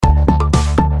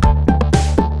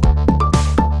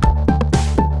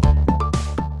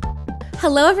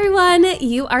Hello, everyone.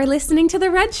 You are listening to The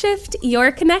Redshift,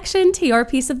 your connection to your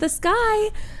piece of the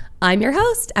sky. I'm your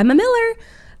host, Emma Miller.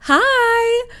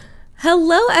 Hi.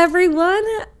 Hello, everyone.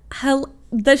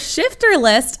 The Shifter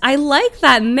List. I like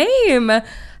that name.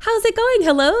 How's it going?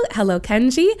 Hello,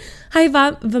 Kenji. Hi,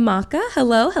 Vamaka.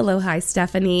 Hello. Hi,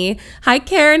 Stephanie. Hi,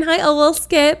 Karen. Hi, Owel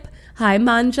Skip. Hi,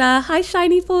 Manja. Hi,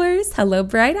 Shiny Force. Hello,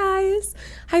 Bright Eyes.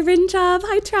 Hi, Rinjob.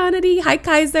 Hi, Trinity. Hi,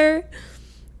 Kaiser.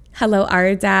 Hello,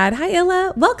 Ardad. Hi,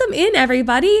 Illa. Welcome in,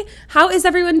 everybody. How is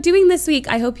everyone doing this week?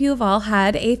 I hope you have all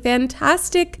had a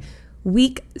fantastic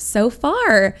week so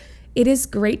far. It is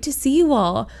great to see you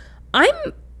all. I'm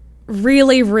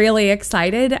really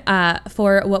excited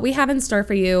for what we have in store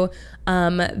for you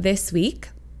this week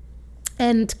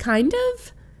and kind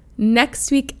of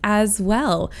next week as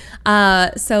well.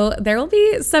 So there will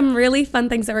be some really fun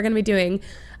things that we're going to be doing.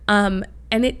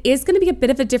 And it is going to be a bit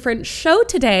of a different show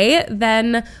today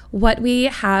than what we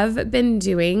have been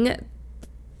doing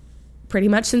pretty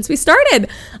much since we started.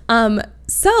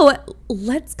 So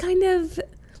let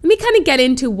me get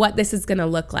into what this is going to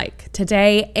look like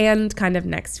today and kind of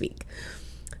next week.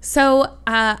 So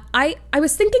I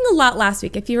was thinking a lot last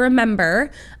week. If you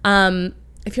remember,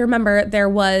 there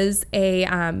was a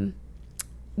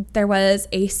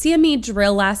CME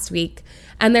drill last week,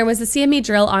 and there was a CME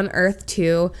drill on Earth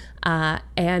too,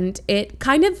 and it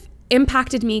kind of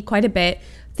impacted me quite a bit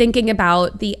thinking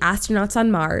about the astronauts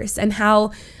on Mars and how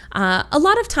a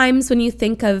lot of times when you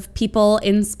think of people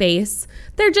in space,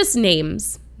 they're just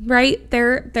names, right?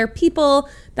 They're people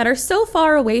that are so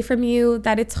far away from you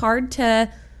that it's hard to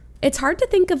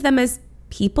think of them as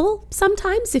people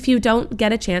sometimes if you don't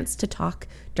get a chance to talk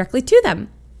directly to them.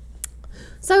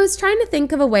 So I was trying to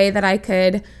think of a way that I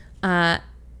could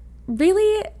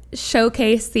really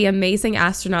showcase the amazing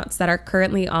astronauts that are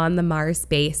currently on the Mars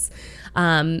base.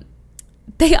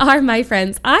 They are my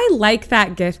friends. I like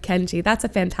that gift, Kenji. That's a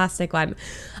fantastic one.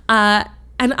 And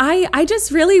I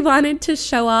just really wanted to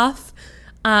show off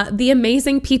the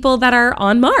amazing people that are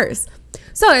on Mars.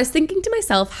 So I was thinking to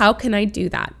myself, how can I do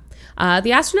that?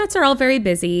 The astronauts are all very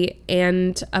busy.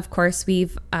 And of course,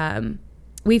 we've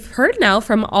heard now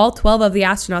from all 12 of the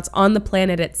astronauts on the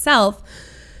planet itself.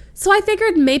 So I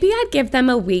figured maybe I'd give them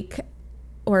a week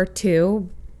or two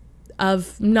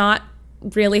of not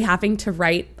really having to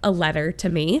write a letter to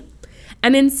me.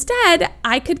 And instead,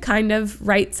 I could kind of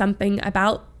write something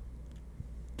about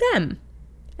them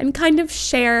and kind of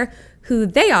share who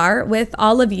they are with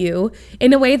all of you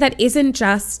in a way that isn't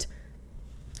just,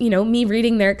 me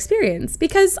reading their experience,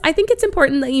 because I think it's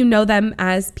important that you know them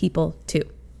as people too.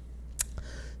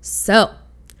 So,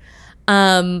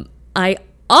 I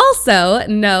also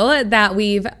know that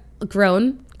we've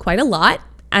grown quite a lot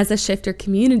as a shifter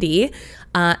community,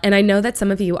 and I know that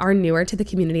some of you are newer to the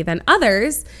community than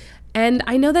others, and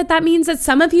I know that means that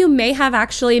some of you may have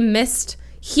actually missed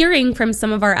hearing from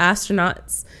some of our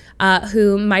astronauts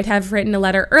who might have written a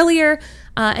letter earlier,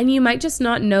 and you might just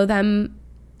not know them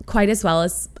quite as well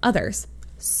as others.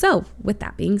 So with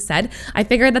that being said, I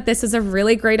figured that this is a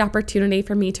really great opportunity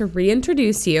for me to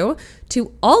reintroduce you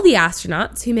to all the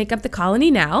astronauts who make up the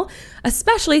colony now,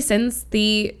 especially since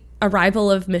the arrival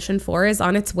of Mission 4 is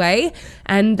on its way,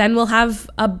 and then we'll have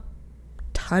a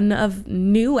ton of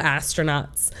new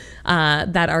astronauts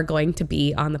that are going to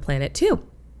be on the planet too.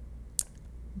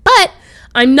 But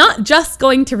I'm not just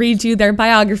going to read you their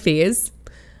biographies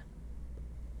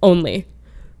only.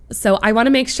 So I want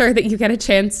to make sure that you get a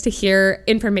chance to hear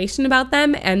information about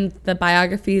them and the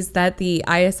biographies that the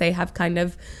ISA have kind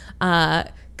of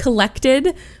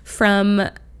collected from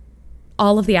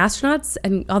all of the astronauts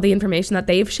and all the information that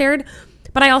they've shared.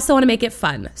 But I also want to make it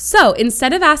fun. So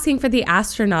instead of asking for the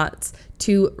astronauts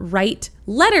to write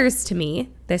letters to me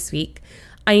this week,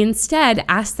 I instead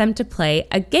asked them to play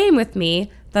a game with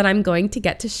me that I'm going to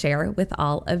get to share with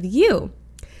all of you.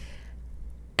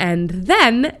 And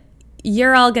then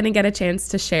you're all going to get a chance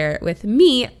to share it with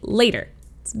me later.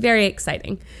 It's very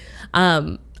exciting.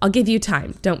 I'll give you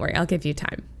time. Don't worry, I'll give you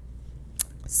time.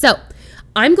 So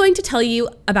I'm going to tell you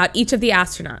about each of the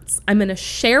astronauts. I'm going to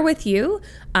share with you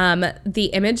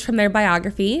the image from their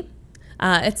biography.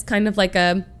 It's kind of like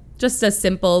just a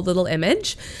simple little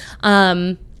image.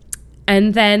 And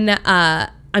then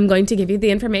I'm going to give you the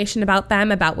information about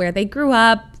them, about where they grew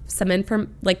up, some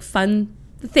fun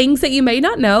things that you may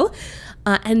not know.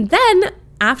 And then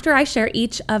after I share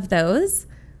each of those,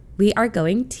 we are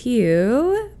going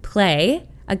to play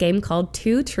a game called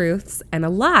Two Truths and a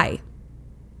Lie.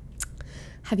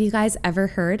 Have you guys ever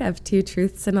heard of Two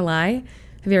Truths and a Lie?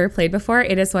 Have you ever played before?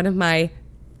 It is one of my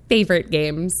favorite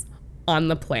games on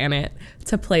the planet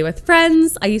to play with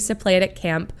friends. I used to play it at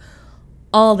camp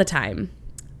all the time.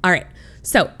 All right.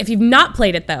 So if you've not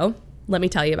played it though, let me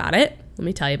tell you about it.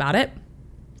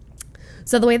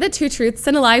 So the way that Two Truths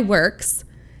and a Lie works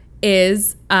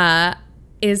is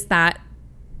that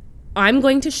I'm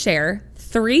going to share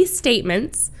 3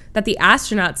 statements that the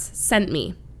astronauts sent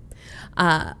me.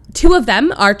 2 of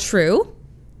them are true,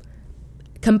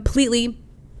 completely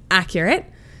accurate,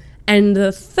 and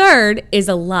the third is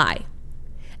a lie.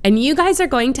 And you guys are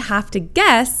going to have to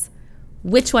guess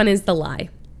which one is the lie.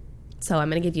 So I'm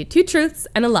going to give you 2 truths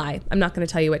and a lie. I'm not going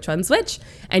to tell you which one's which,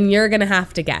 and you're going to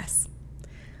have to guess.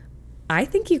 I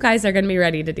think you guys are going to be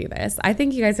ready to do this. I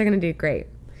think you guys are going to do great.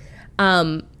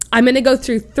 I'm going to go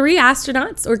through 3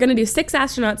 astronauts. We're going to do 6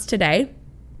 astronauts today.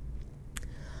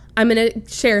 I'm going to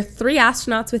share 3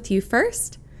 astronauts with you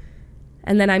first,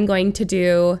 and then I'm going to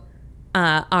do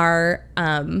our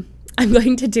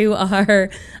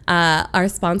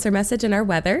sponsor message and our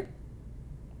weather.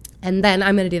 And then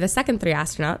I'm going to do the second 3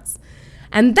 astronauts.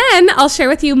 And then I'll share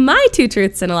with you my 2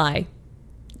 truths and a lie.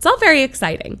 It's all very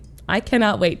exciting. I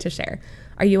cannot wait to share.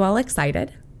 Are you all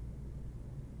excited?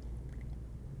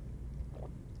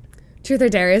 Truth or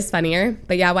dare is funnier,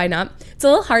 but yeah, why not? It's a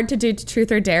little hard to do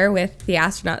truth or dare with the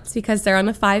astronauts because they're on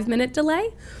a 5-minute delay.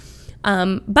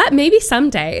 But maybe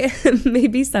someday,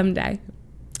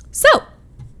 So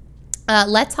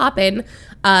let's hop in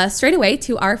straight away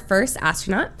to our first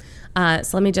astronaut. So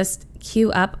let me just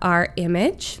cue up our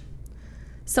image.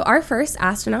 So our first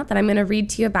astronaut that I'm going to read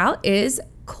to you about is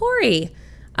Corey.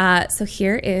 So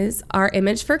here is our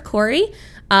image for Corey.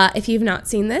 If you've not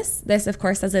seen this of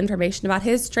course has information about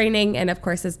his training and of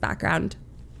course his background.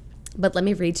 But let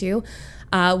me read to you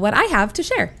what I have to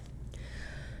share.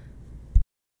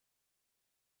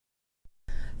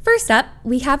 First up,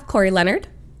 we have Corey Leonard.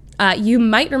 You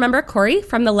might remember Corey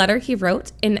from the letter he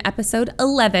wrote in episode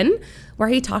 11, where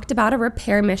he talked about a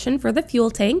repair mission for the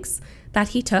fuel tanks that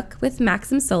he took with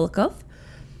Maxim Sokolov.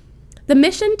 The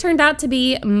mission turned out to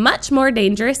be much more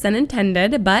dangerous than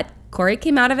intended, but Corey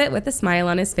came out of it with a smile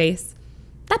on his face.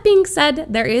 That being said,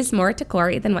 there is more to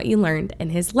Corey than what you learned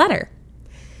in his letter.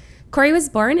 Corey was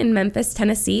born in Memphis,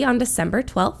 Tennessee on December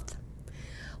 12th.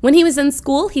 When he was in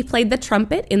school, he played the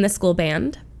trumpet in the school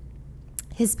band.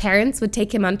 His parents would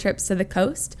take him on trips to the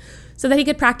coast so that he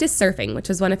could practice surfing, which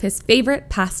was one of his favorite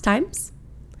pastimes.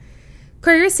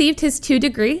 Corey received his 2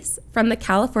 degrees from the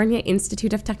California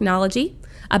Institute of Technology,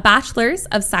 a bachelor's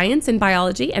of science in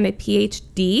biology and a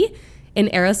PhD in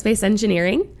aerospace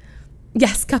engineering.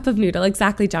 Yes, cup of noodle,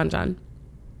 exactly, John.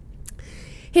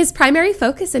 His primary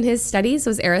focus in his studies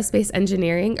was aerospace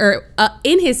engineering,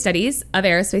 in his studies of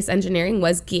aerospace engineering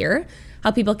was gear, how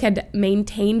people could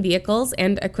maintain vehicles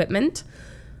and equipment.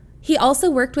 He also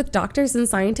worked with doctors and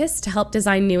scientists to help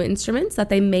design new instruments that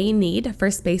they may need for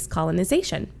space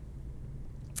colonization.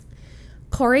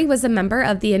 Corey was a member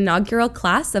of the inaugural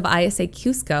class of ISA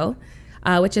Cusco,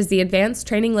 which is the advanced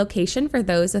training location for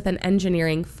those with an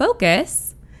engineering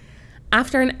focus.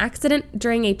 After an accident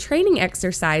during a training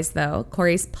exercise, though,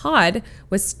 Corey's pod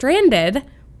was stranded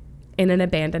in an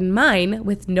abandoned mine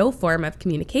with no form of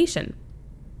communication.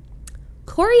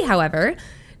 Corey, however,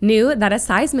 knew that a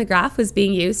seismograph was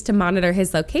being used to monitor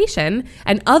his location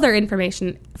and other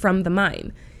information from the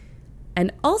mine,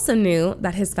 and also knew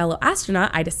that his fellow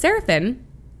astronaut, Ida Seraphin,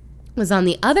 was on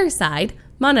the other side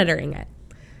monitoring it.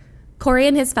 Corey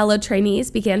and his fellow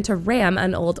trainees began to ram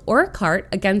an old ore cart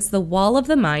against the wall of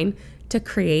the mine to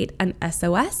create an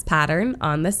SOS pattern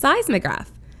on the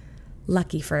seismograph.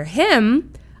 Lucky for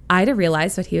him, Ida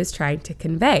realized what he was trying to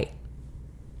convey.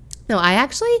 Now, I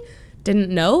actually didn't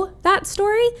know that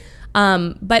story,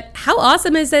 but how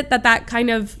awesome is it that kind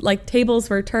of like tables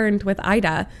were turned with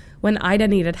Ida when Ida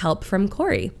needed help from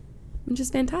Corey, which is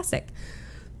fantastic.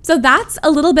 So that's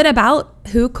a little bit about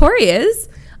who Corey is.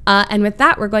 And with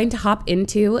that, we're going to hop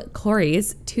into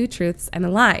Corey's 2 truths and a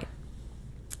lie.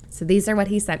 So these are what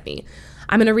he sent me.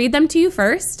 I'm going to read them to you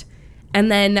first,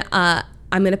 and then I'm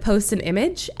going to post an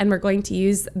image, and we're going to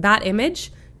use that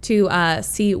image to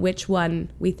see which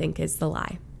one we think is the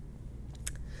lie.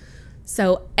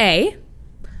 So A,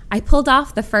 I pulled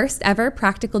off the first ever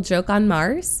practical joke on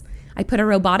Mars. I put a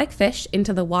robotic fish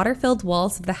into the water-filled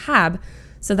walls of the HAB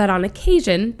so that on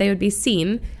occasion they would be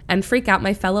seen and freak out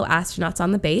my fellow astronauts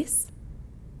on the base.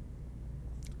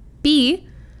 B,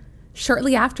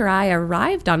 shortly after I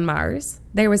arrived on Mars,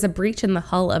 there was a breach in the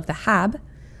hull of the HAB.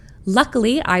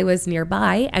 Luckily, I was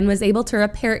nearby and was able to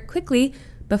repair it quickly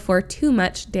before too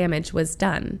much damage was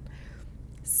done.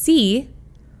 C,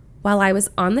 while I was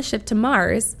on the ship to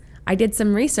Mars, I did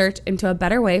some research into a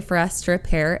better way for us to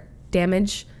repair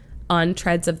damage on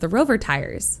treads of the rover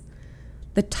tires.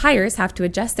 The tires have to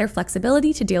adjust their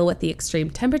flexibility to deal with the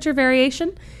extreme temperature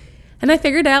variation, and I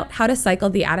figured out how to cycle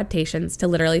the adaptations to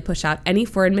literally push out any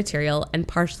foreign material and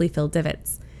partially fill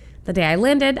divots. The day I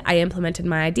landed, I implemented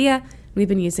my idea. We've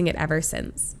been using it ever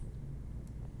since.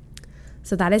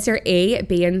 So that is your A,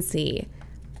 B, and C.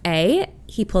 A,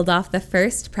 he pulled off the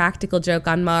first practical joke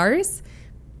on Mars.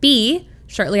 B,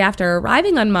 shortly after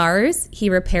arriving on Mars, he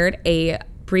repaired a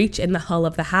breach in the hull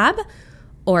of the Hab.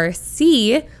 Or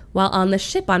C, while on the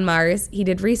ship on Mars, he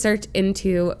did research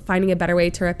into finding a better way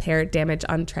to repair damage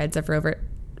on treads of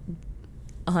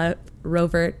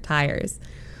rover tires.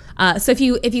 So if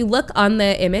you look on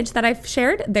the image that I've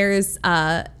shared, there's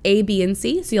A, B, and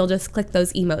C. So you'll just click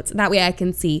those emotes. That way I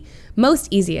can see most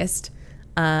easiest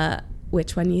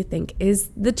which one you think is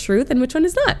the truth and which one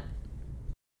is not.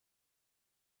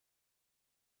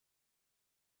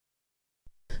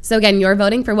 So again, you're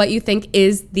voting for what you think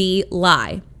is the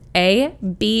lie. A,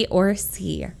 B, or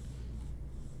C.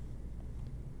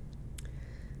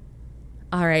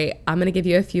 All right, I'm going to give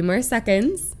you a few more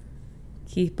seconds.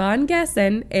 Keep on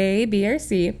guessing. A, B, or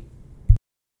C.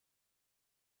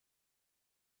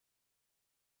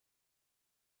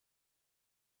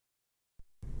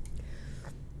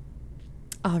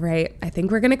 All right, I think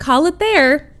we're going to call it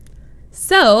there.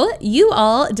 So you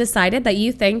all decided that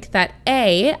you think that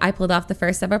A, I pulled off the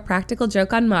first ever practical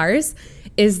joke on Mars,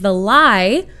 is the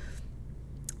lie,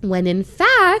 when in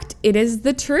fact it is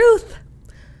the truth.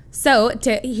 So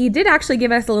he did actually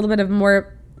give us a little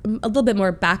bit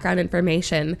more background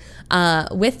information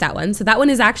with that one. So that one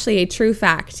is actually a true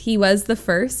fact. He was the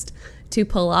first to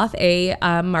pull off a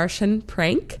Martian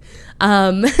prank.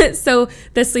 So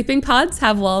the sleeping pods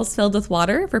have walls filled with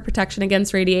water for protection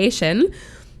against radiation.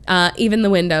 Even the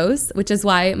windows, which is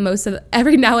why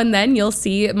every now and then you'll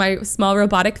see my small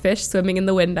robotic fish swimming in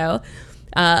the window,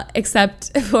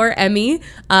 except for Emmy,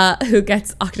 who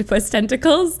gets octopus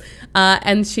tentacles,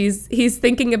 and he's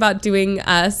thinking about doing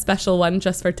a special one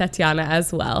just for Tatiana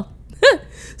as well.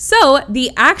 So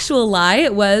the actual lie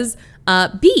was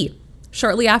B.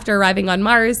 Shortly after arriving on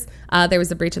Mars, there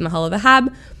was a breach in the hull of the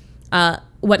Hab.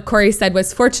 What Corey said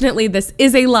was, fortunately, this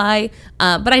is a lie,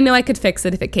 but I know I could fix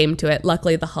it if it came to it.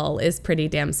 Luckily, the hull is pretty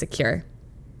damn secure.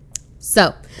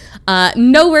 So,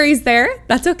 no worries there.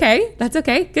 That's okay. That's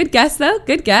okay. Good guess, though.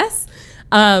 Good guess.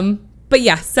 But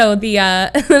yeah, so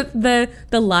the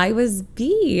lie was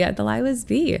B. The lie was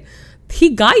B. He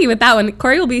got you with that one.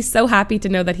 Corey will be so happy to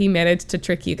know that he managed to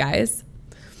trick you guys.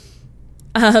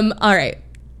 All right.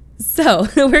 So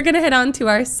we're going to head on to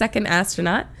our second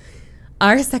astronaut.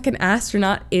 Our second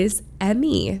astronaut is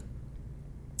Emmy.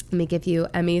 Let me give you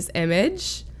Emmy's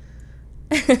image.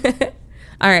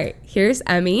 All right, here's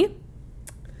Emmy.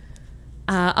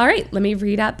 All right, let me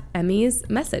read up Emmy's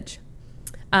message.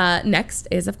 Next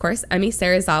is, of course, Emmy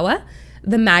Serizawa.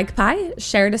 The Magpie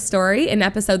shared a story in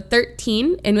episode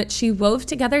 13 in which she wove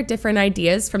together different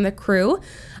ideas from the crew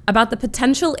about the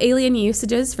potential alien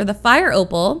usages for the fire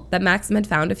opal that Maxim had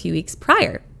found a few weeks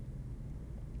prior.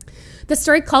 The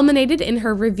story culminated in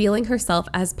her revealing herself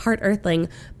as part Earthling,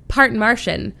 part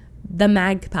Martian, the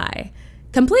Magpie,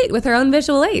 complete with her own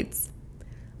visual aids.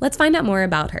 Let's find out more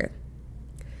about her.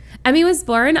 Emmy was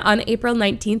born on April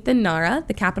 19th in Nara,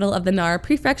 the capital of the Nara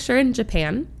Prefecture in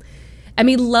Japan.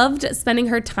 Emmy loved spending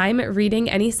her time reading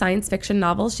any science fiction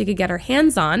novels she could get her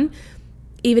hands on,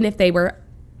 even if they were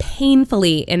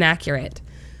painfully inaccurate.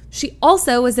 She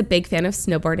also was a big fan of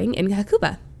snowboarding in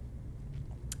Hakuba.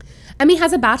 Emmy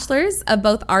has a bachelor's of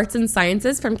both arts and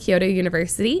sciences from Kyoto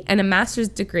University and a master's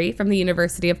degree from the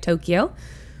University of Tokyo.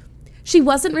 She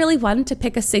wasn't really one to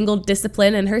pick a single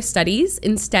discipline in her studies.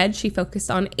 Instead, she focused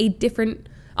on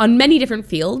many different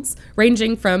fields,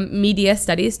 ranging from media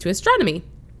studies to astronomy.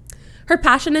 Her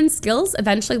passion and skills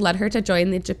eventually led her to join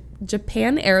the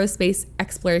Japan Aerospace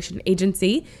Exploration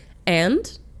Agency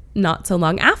and, not so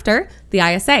long after, the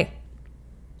ISA.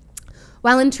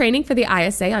 While in training for the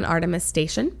ISA on Artemis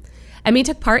Station, Emmy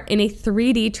took part in a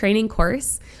 3D training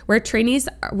course where trainees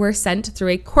were sent through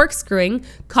a corkscrewing,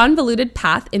 convoluted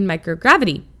path in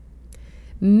microgravity.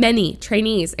 Many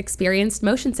trainees experienced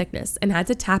motion sickness and had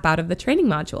to tap out of the training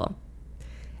module.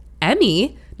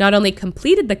 Emmy not only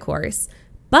completed the course,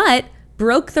 but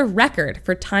broke the record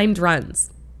for timed runs.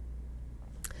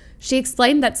 She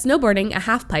explained that snowboarding a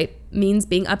half pipe means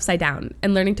being upside down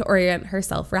and learning to orient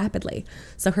herself rapidly.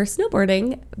 So her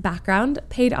snowboarding background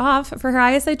paid off for her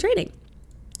ISA training.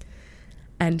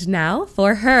 And now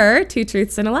for her two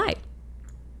truths and a lie.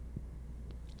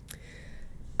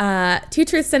 Two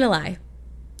truths and a lie.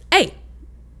 A,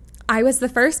 I was the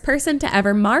first person to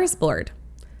ever Mars board.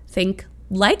 Think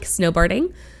like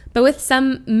snowboarding, but with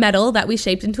some metal that we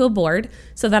shaped into a board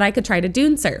so that I could try to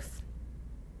dune surf.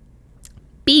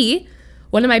 B,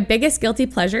 One of my biggest guilty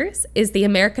pleasures is the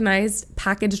Americanized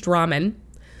packaged ramen.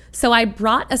 So I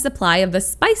brought a supply of the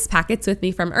spice packets with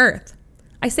me from Earth.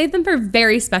 I save them for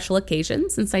very special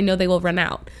occasions since I know they will run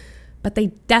out, but they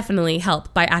definitely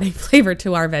help by adding flavor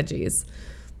to our veggies.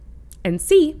 And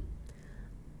C,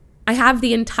 I have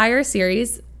the entire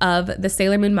series of the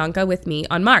Sailor Moon manga with me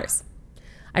on Mars.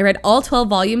 I read all 12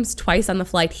 volumes twice on the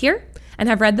flight here and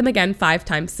have read them again 5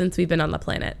 times since we've been on the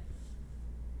planet.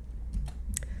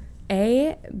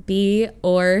 A, B,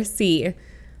 or C?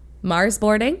 Mars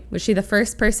boarding. Was she the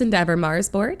first person to ever Mars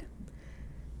board?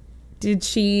 Did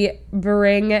she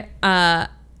bring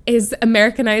is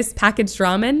Americanized packaged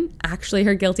ramen actually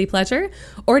her guilty pleasure?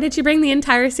 Or did she bring the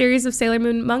entire series of Sailor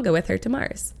Moon manga with her to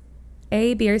Mars?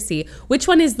 A, B, or C? Which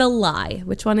one is the lie?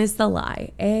 Which one is the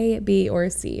lie? A, B, or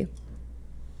C?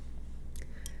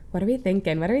 What are we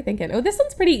thinking? What are we thinking? Oh, this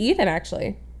one's pretty even,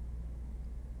 actually.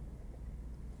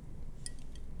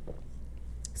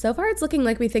 So far, it's looking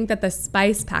like we think that the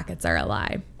spice packets are a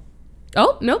lie.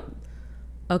 Oh, nope.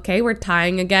 Okay, we're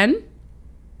tying again.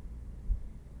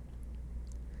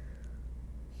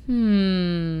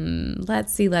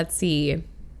 Let's see.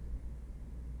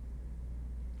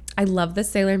 I love the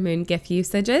Sailor Moon GIF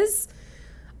usages.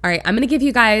 All right, I'm going to give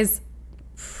you guys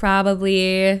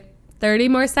probably 30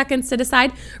 more seconds to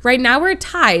decide. Right now, we're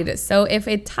tied. So if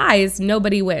it ties,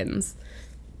 nobody wins.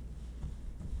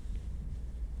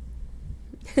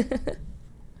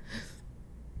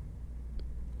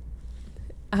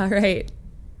 All right.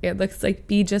 It looks like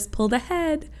B just pulled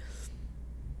ahead.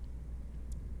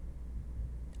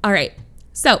 All right.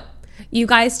 So you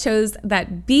guys chose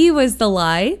that B was the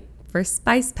lie for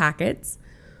spice packets,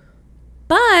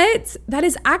 but that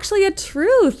is actually a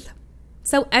truth.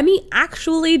 So Emmy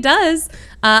actually does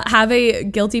have a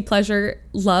guilty pleasure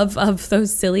love of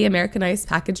those silly Americanized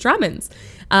packaged ramens.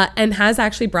 And has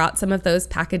actually brought some of those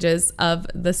packages of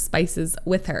the spices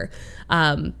with her.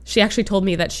 She actually told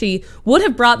me that she would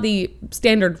have brought the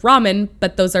standard ramen,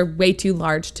 but those are way too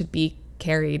large to be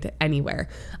carried anywhere,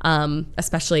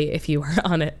 especially if you were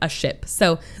on a ship.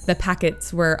 So the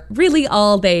packets were really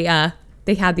all they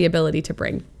had the ability to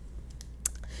bring.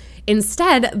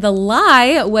 Instead, the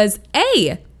lie was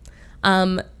A.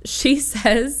 She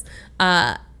says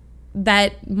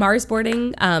that Mars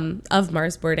boarding,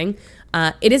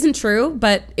 it isn't true,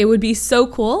 but it would be so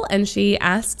cool. And she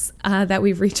asks that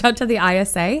we reach out to the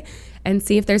ISA and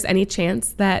see if there's any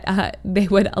chance that they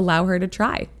would allow her to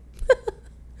try.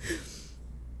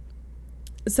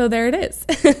 So there it is.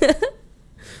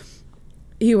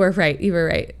 You were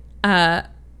right. I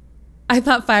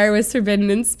thought fire was forbidden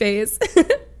in space.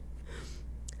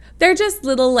 They're just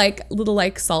little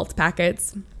salt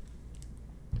packets.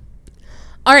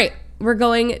 All right, we're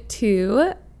going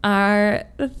to our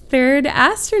third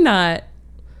astronaut.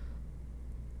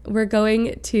 Our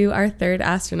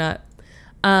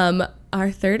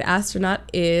third astronaut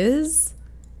is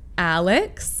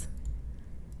Alex.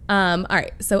 All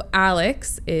right, so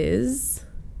Alex is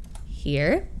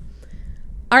here.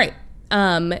 All right,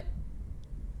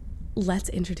 let's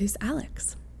introduce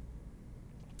Alex.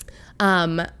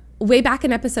 Way back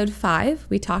in episode 5,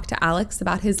 we talked to Alex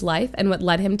about his life and what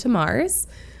led him to Mars.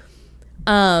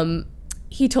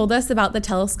 He told us about the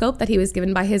telescope that he was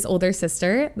given by his older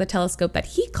sister, the telescope that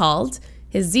he called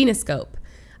his Zenoscope.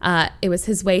 It was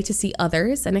his way to see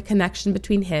others and a connection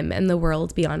between him and the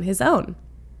world beyond his own.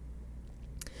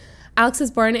 Alex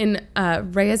was born in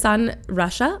Ryazan,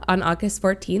 Russia on August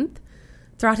 14th.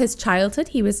 Throughout his childhood,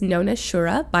 he was known as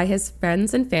Shura by his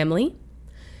friends and family.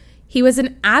 He was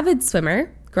an avid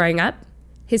swimmer growing up.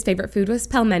 His favorite food was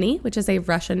pelmeni, which is a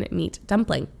Russian meat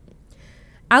dumpling.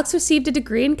 Alex received a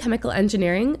degree in chemical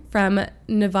engineering from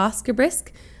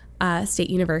Novosibirsk State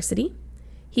University.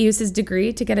 He used his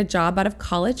degree to get a job out of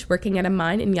college working at a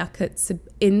mine in Yakut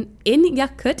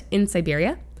in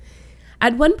Siberia.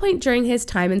 At one point during his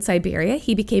time in Siberia,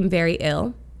 he became very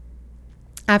ill.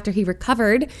 After he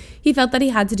recovered, he felt that he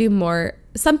had to do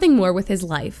something more with his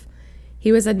life.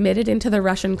 He was admitted into the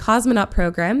Russian cosmonaut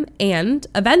program and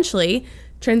eventually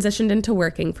transitioned into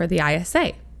working for the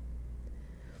ISA.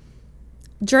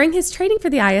 During his training for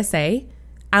the ISA,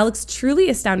 Alex truly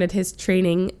astounded his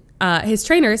trainers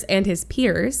and his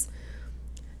peers.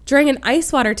 During an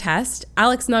ice water test,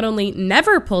 Alex not only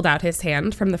never pulled out his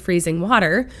hand from the freezing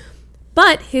water,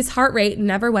 but his heart rate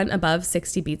never went above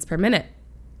 60 beats per minute.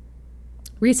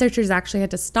 Researchers actually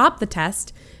had to stop the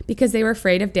test because they were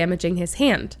afraid of damaging his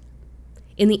hand.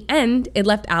 In the end, it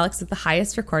left Alex with the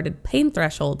highest recorded pain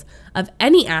threshold of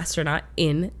any astronaut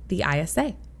in the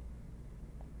ISA.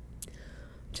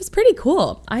 Which is pretty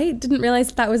cool. I didn't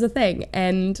realize that was a thing,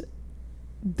 and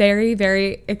very,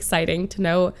 very exciting to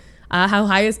know how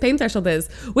high his pain threshold is,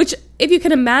 which if you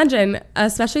can imagine,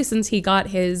 especially since he got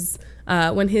his,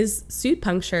 when his suit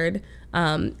punctured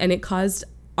and it caused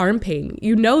arm pain,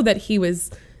 you know that he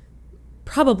was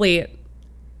probably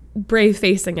brave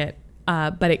facing it,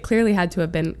 but it clearly had to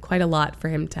have been quite a lot for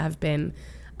him to have been,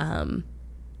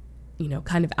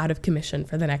 kind of out of commission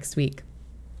for the next week.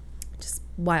 Just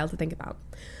wild to think about.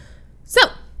 So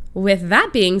with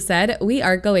that being said, we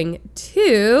are going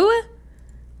to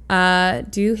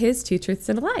do his 2 truths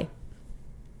and a lie.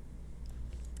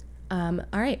 All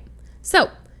right.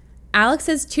 So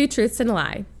Alex's 2 truths and a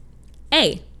lie.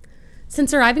 A,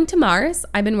 since arriving to Mars,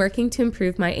 I've been working to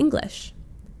improve my English.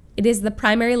 It is the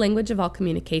primary language of all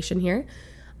communication here,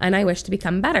 and I wish to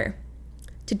become better.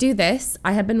 To do this,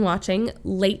 I have been watching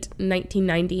late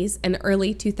 1990s and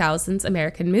early 2000s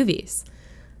American movies.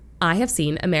 I have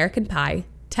seen American Pie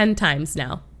 10 times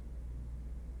now.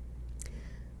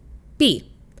 B,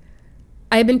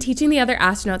 I have been teaching the other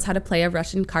astronauts how to play a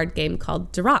Russian card game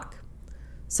called Durak.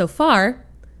 So far,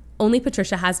 only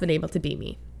Patricia has been able to beat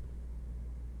me.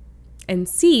 And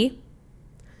C,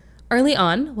 early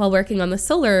on, while working on the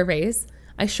solar arrays,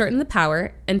 I shortened the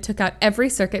power and took out every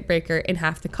circuit breaker in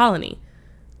half the colony.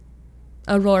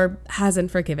 Aurora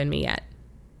hasn't forgiven me yet.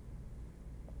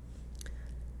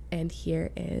 And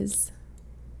here is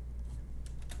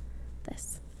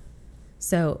this.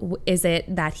 So is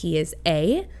it that he is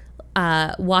A,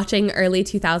 watching early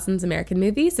 2000s American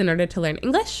movies in order to learn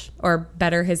English or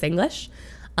better his English?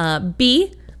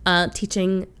 B,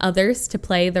 teaching others to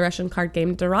play the Russian card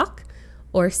game Durak?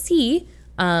 Or C,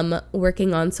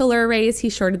 working on solar arrays, he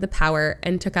shorted the power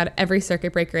and took out every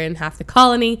circuit breaker in half the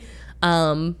colony,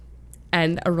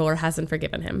 and Aurora hasn't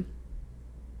forgiven him.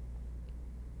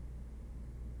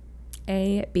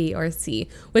 A, B, or C?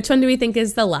 Which one do we think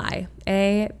is the lie?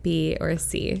 A, B, or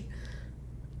C?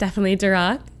 Definitely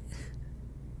Durak.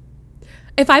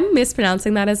 If I'm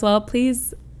mispronouncing that as well,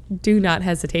 please do not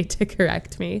hesitate to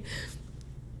correct me.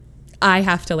 I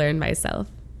have to learn myself.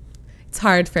 It's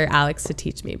hard for Alex to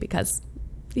teach me because,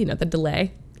 the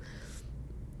delay.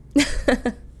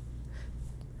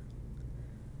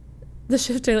 The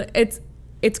shifter,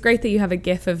 it's great that you have a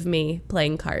gif of me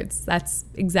playing cards. That's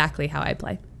exactly how I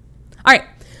play. All right.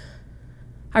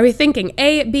 Are we thinking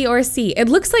A, B, or C? It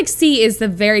looks like C is the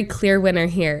very clear winner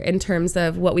here in terms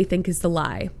of what we think is the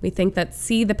lie. We think that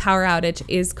C, the power outage,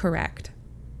 is correct.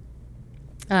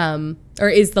 Or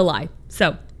is the lie.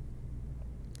 So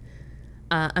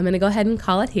I'm going to go ahead and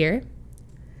call it here.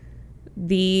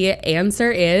 The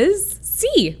answer is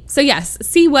C. So yes,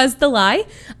 C was the lie.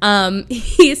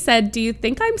 He said, do you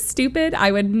think I'm stupid?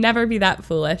 I would never be that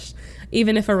foolish,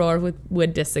 even if Aurora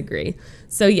would disagree.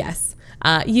 So yes,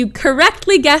 you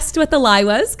correctly guessed what the lie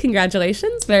was.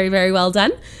 Congratulations. Very, very well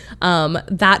done.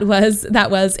 That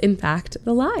was in fact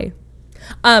the lie.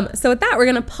 So with that, we're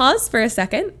going to pause for a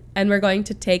second and we're going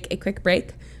to take a quick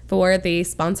break for the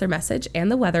sponsor message and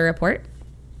the weather report.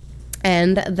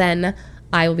 And then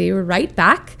I will be right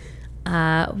back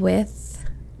with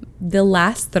the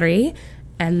last 3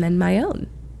 and then my own,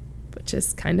 which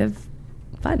is kind of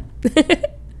fun.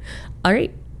 All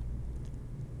right.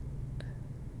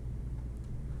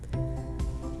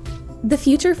 The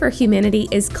future for humanity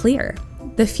is clear.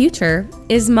 The future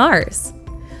is Mars.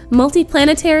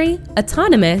 Multiplanetary,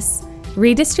 autonomous,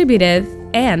 redistributive,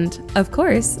 and, of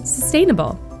course,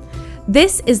 sustainable.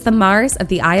 This is the Mars of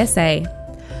the ISA.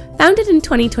 Founded in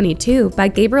 2022 by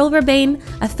Gabriel Rebane,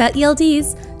 Afet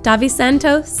Yildiz, Davi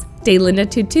Santos, Delinda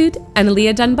Tutut, and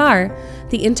Leah Dunbar,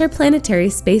 the Interplanetary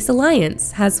Space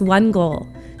Alliance has one goal: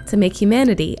 to make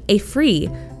humanity a free,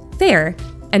 fair,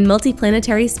 and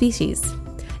multiplanetary species.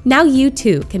 Now you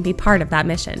too can be part of that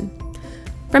mission.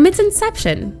 From its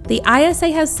inception, the ISA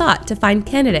has sought to find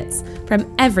candidates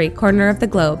from every corner of the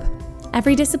globe,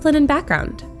 every discipline and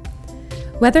background.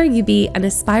 Whether you be an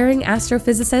aspiring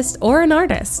astrophysicist or an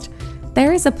artist,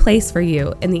 there is a place for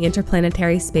you in the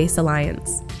Interplanetary Space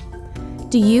Alliance.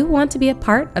 Do you want to be a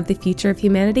part of the future of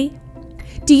humanity?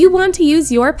 Do you want to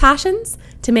use your passions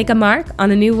to make a mark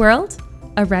on a new world,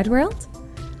 a red world?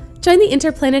 Join the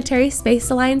Interplanetary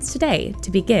Space Alliance today to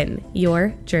begin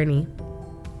your journey.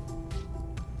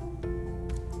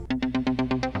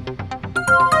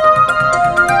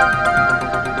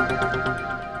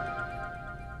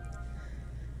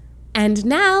 And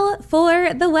now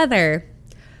for the weather.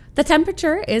 The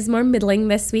temperature is more middling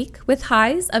this week, with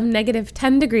highs of negative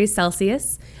 10 degrees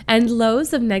Celsius and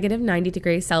lows of negative 90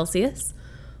 degrees Celsius.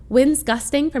 Winds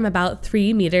gusting from about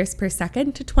 3 meters per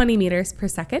second to 20 meters per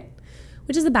second,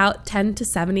 which is about 10 to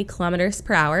 70 kilometers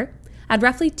per hour, at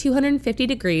roughly 250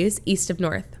 degrees east of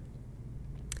north.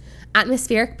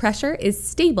 Atmospheric pressure is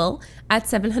stable at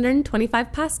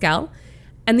 725 Pascal,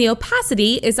 and the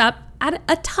opacity is up at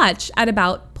a touch at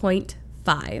about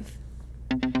 0.5.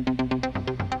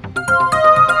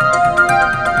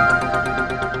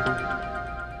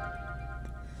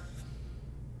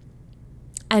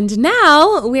 And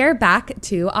now we're back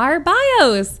to our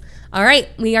bios. All right,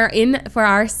 we are in for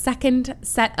our second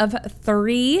set of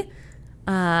 3.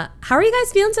 How are you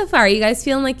guys feeling so far? Are you guys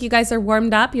feeling like you guys are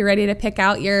warmed up? You're ready to pick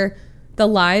out the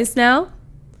lies now?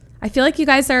 I feel like you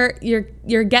guys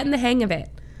you're getting the hang of it.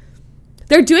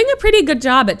 They're doing a pretty good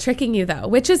job at tricking you though,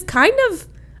 which is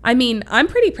I'm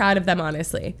pretty proud of them,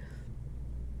 honestly.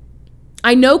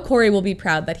 I know Corey will be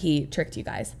proud that he tricked you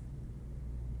guys.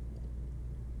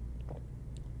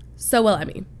 So will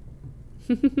Emmy.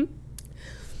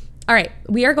 All right,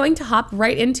 we are going to hop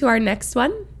right into our next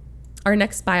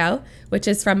bio, which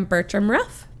is from Bertram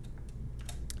Ruff.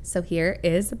 So here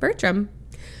is Bertram.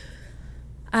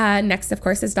 Next, of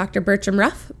course, is Dr. Bertram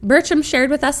Ruff. Bertram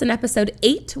shared with us in episode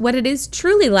 8 what it is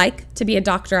truly like to be a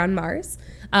doctor on Mars,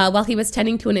 while he was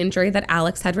tending to an injury that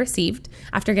Alex had received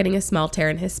after getting a small tear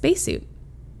in his spacesuit.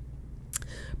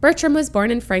 Bertram was born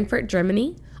in Frankfurt,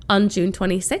 Germany on June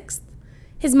 26th.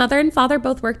 His mother and father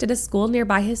both worked at a school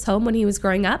nearby his home when he was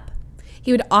growing up.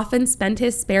 He would often spend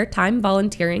his spare time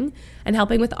volunteering and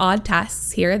helping with odd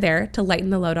tasks here or there to lighten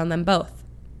the load on them both.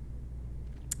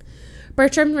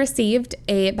 Bertram received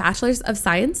a Bachelor's of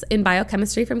Science in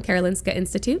Biochemistry from Karolinska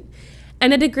Institute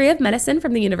and a degree of medicine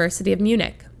from the University of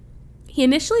Munich. He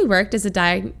initially worked as a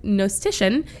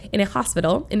diagnostician in a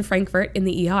hospital in Frankfurt in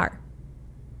the ER.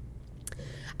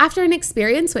 After an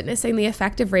experience witnessing the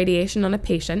effect of radiation on a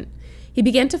patient, he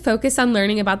began to focus on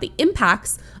learning about the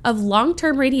impacts of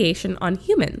long-term radiation on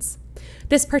humans.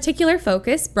 This particular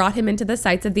focus brought him into the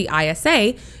sights of the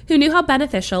ISA, who knew how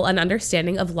beneficial an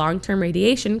understanding of long-term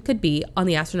radiation could be on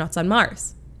the astronauts on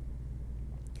Mars.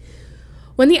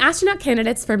 When the astronaut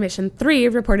candidates for Mission 3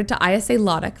 reported to ISA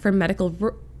Lodok for medical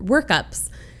workups,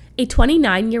 a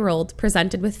 29-year-old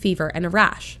presented with fever and a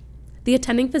rash. The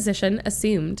attending physician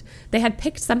assumed they had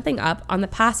picked something up on the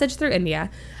passage through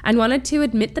India and wanted to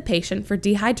admit the patient for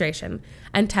dehydration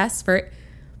and test for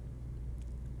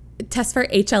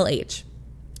HLH.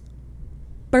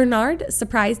 Bernard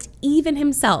surprised even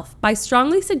himself by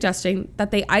strongly suggesting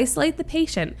that they isolate the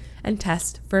patient and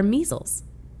test for measles.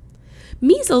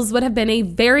 Measles would have been a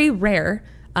very rare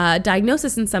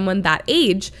diagnosis in someone that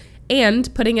age,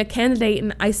 and putting a candidate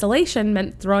in isolation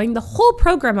meant throwing the whole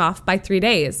program off by 3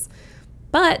 days.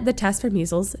 But the test for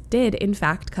measles did, in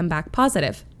fact, come back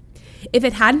positive. If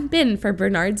it hadn't been for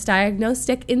Bernard's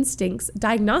diagnostic instincts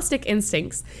and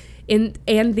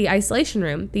the isolation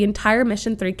room, the entire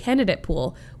Mission 3 candidate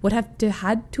pool would have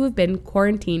had to have been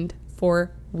quarantined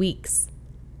for weeks,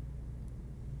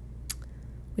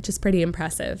 which is pretty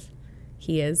impressive.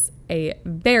 He is a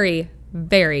very,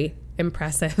 very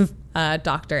impressive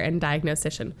doctor and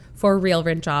diagnostician. For a real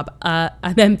job,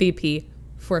 an MVP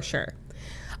for sure.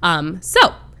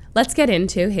 So let's get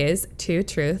into his 2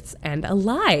 truths and a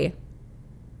lie.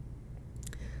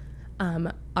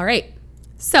 All right.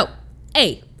 So,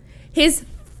 A, his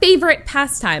favorite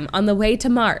pastime on the way to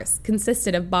Mars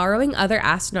consisted of borrowing other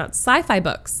astronauts' sci-fi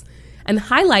books and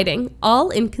highlighting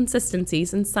all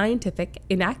inconsistencies and scientific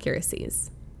inaccuracies.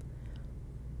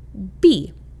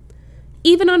 B,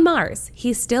 even on Mars,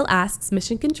 he still asks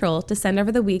Mission Control to send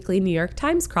over the weekly New York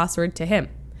Times crossword to him.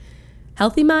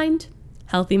 Healthy mind,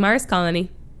 healthy Mars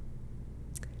colony.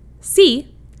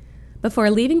 C,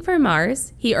 before leaving for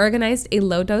Mars, he organized a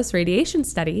low-dose radiation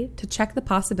study to check the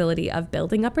possibility of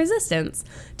building up resistance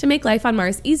to make life on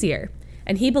Mars easier,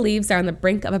 and he believes they're on the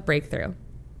brink of a breakthrough.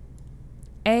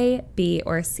 A, B,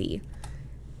 or C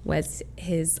was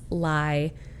his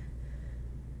lie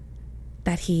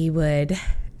that he would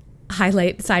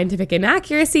highlight scientific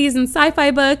inaccuracies in sci-fi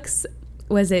books?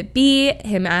 Was it B,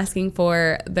 him asking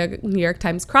for the New York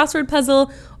Times crossword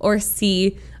puzzle, or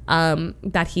C,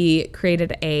 that he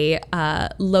created a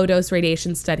low-dose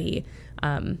radiation study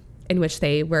in which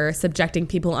they were subjecting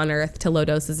people on Earth to low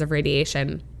doses of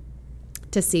radiation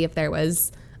to see if there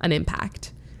was an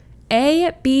impact?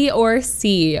 A, B, or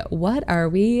C? What are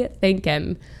we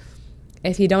thinking?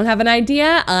 If you don't have an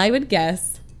idea, I would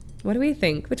guess. What do we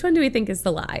think? Which one do we think is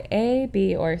the lie? A,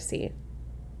 B, or C?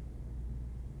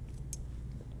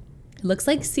 It looks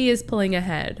like C is pulling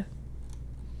ahead.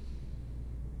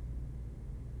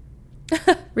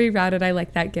 Rerouted. I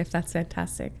like that gift. That's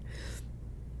fantastic.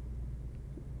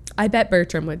 I bet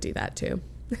Bertram would do that too.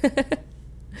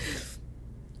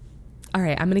 All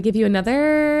right, I'm going to give you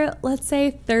another, let's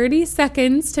say, 30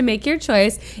 seconds to make your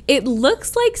choice. It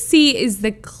looks like C is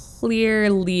the clear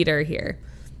leader here.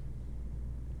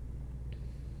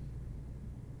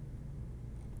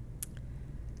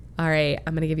 All right,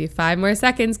 I'm going to give you 5 more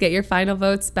seconds. Get your final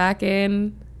votes back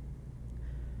in.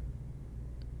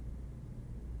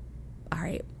 All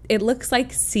right. It looks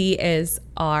like C is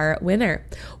our winner,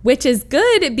 which is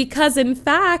good because, in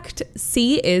fact,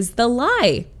 C is the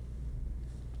lie.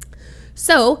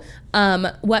 So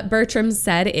what Bertram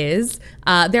said is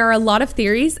there are a lot of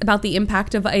theories about the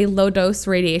impact of a low-dose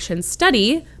radiation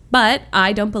study, but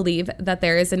I don't believe that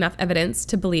there is enough evidence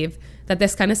to believe that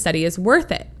this kind of study is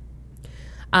worth it.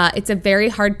 It's a very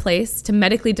hard place to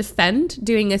medically defend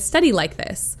doing a study like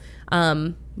this,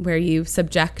 where you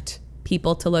subject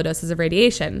people to low doses of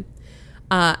radiation,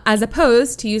 as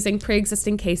opposed to using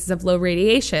pre-existing cases of low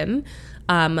radiation,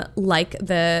 like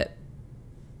the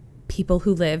people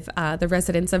who live, the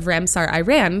residents of Ramsar,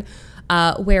 Iran,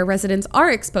 where residents are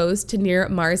exposed to near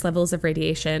Mars levels of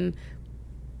radiation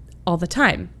all the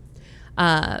time.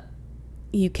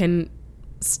 You can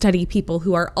study people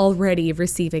who are already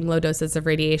receiving low doses of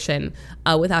radiation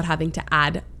without having to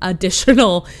add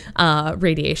additional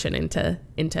radiation into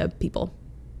people.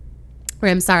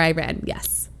 Ramsar, Iran,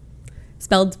 yes.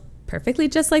 Spelled perfectly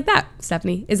just like that,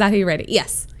 Stephanie. Is that how you write it?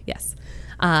 Yes.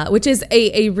 Which is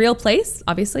a real place,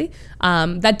 obviously,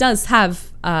 that does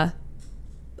have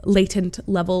latent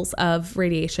levels of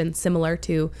radiation similar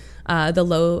to the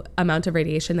low amount of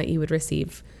radiation that you would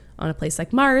receive on a place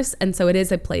like Mars. And so it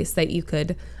is a place that you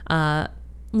could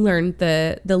learn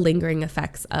the lingering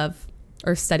effects of,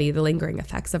 or study the lingering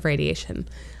effects of radiation,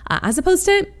 as opposed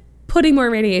to putting more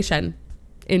radiation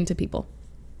into people.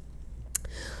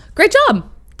 Great job.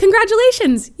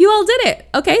 Congratulations. You all did it.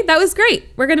 Okay, that was great.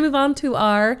 We're going to move on to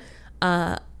our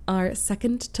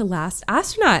second to last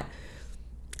astronaut.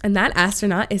 And that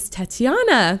astronaut is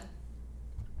Tatiana.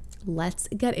 Let's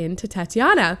get into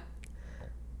Tatiana.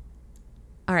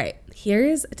 All right,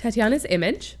 here's Tatiana's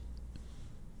image.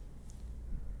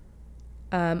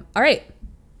 All right.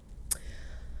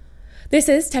 This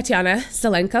is Tatiana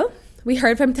Zelenko. We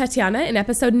heard from Tatiana in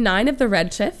episode 9 of The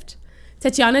Redshift.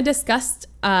 Tatiana discussed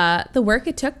the work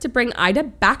it took to bring Ida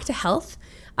back to health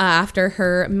after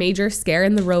her major scare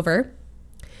in the rover.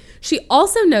 She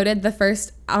also noted the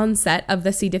first onset of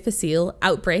the C. difficile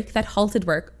outbreak that halted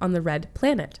work on the Red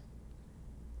Planet.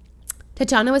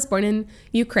 Tatiana was born in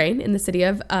Ukraine in the city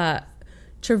of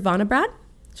Chervonograd.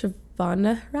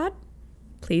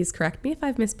 Please correct me if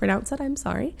I've mispronounced it. I'm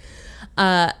sorry.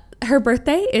 Her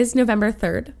birthday is November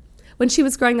 3rd. When she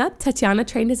was growing up, Tatiana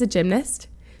trained as a gymnast.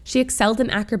 She excelled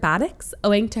in acrobatics,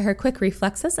 owing to her quick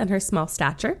reflexes and her small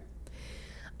stature.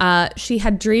 She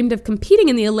had dreamed of competing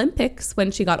in the Olympics when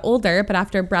she got older, but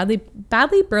after a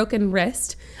badly broken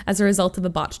wrist as a result of a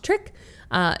botched trick,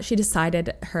 she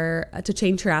decided to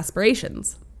change her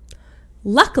aspirations.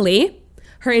 Luckily,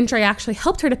 her injury actually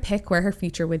helped her to pick where her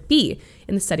future would be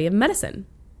in the study of medicine.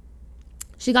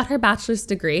 She got her bachelor's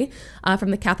degree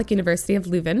from the Catholic University of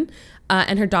Leuven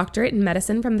and her doctorate in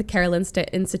medicine from the Karolinska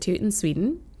Institute in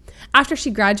Sweden. After she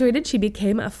graduated, she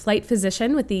became a flight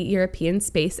physician with the European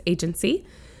Space Agency.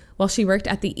 While she worked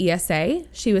at the ESA,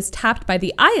 she was tapped by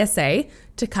the ISA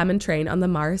to come and train on the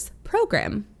Mars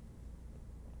program.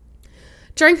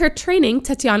 During her training,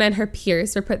 Tatiana and her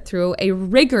peers were put through a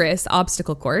rigorous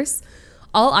obstacle course.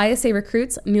 All ISA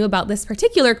recruits knew about this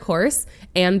particular course,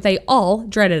 and they all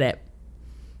dreaded it.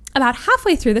 About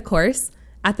halfway through the course,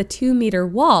 at the 2-meter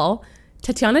wall,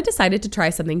 Tatiana decided to try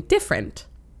something different.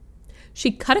 She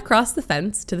cut across the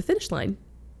fence to the finish line.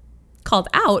 Called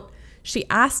out, she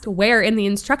asked where in the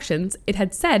instructions it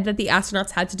had said that the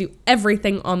astronauts had to do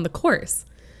everything on the course.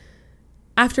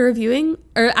 After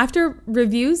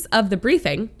reviews of the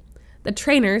briefing, the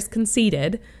trainers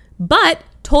conceded, but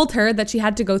told her that she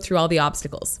had to go through all the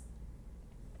obstacles.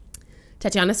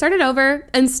 Tatiana started over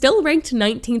and still ranked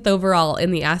 19th overall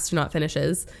in the astronaut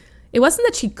finishes. It wasn't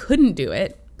that she couldn't do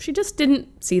it, she just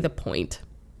didn't see the point.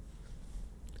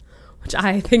 Which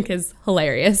I think is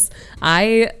hilarious.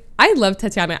 I love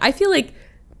Tatiana. I feel like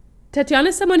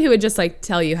Tatiana's someone who would just like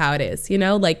tell you how it is, you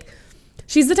know? Like,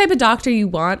 she's the type of doctor you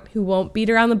want who won't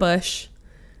beat around the bush.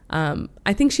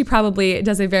 I think she probably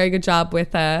does a very good job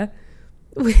with her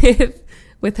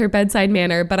bedside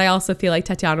manner, but I also feel like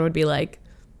Tatiana would be like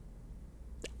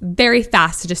very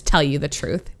fast to just tell you the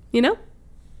truth, you know?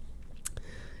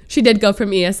 She did go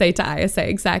from ESA to ISA,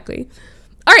 exactly.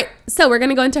 All right, so we're going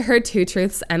to go into her 2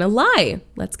 truths and a lie.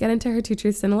 Let's get into her 2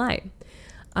 truths and a lie.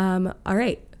 All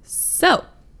right, so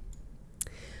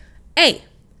A,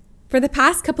 for the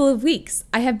past couple of weeks,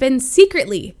 I have been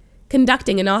secretly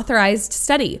conducting an authorized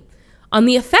study on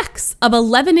the effects of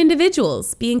 11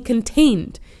 individuals being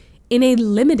contained in a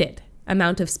limited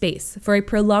amount of space for a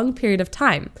prolonged period of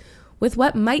time with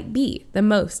what might be the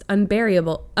most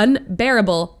unbearable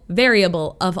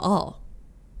variable of all?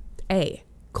 A,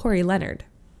 Corey Leonard.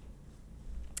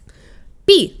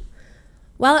 B,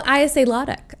 while at ISA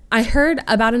Loddock, I heard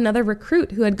about another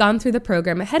recruit who had gone through the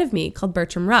program ahead of me called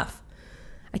Bertram Ruff.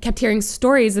 I kept hearing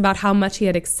stories about how much he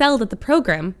had excelled at the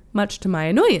program, much to my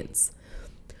annoyance.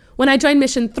 When I joined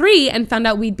Mission 3 and found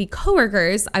out we'd be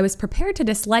coworkers, I was prepared to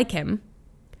dislike him,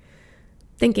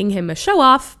 thinking him a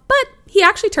show-off, but he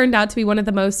actually turned out to be one of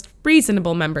the most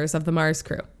reasonable members of the Mars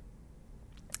crew.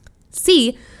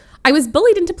 C, I was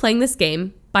bullied into playing this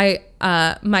game by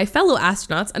my fellow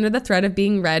astronauts under the threat of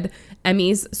being read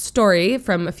Emmy's story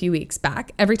from a few weeks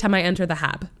back every time I enter the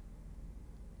hab.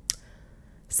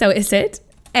 So is it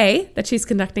A, that she's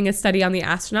conducting a study on the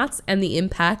astronauts and the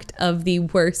impact of the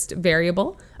worst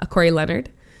variable, a Corey Leonard?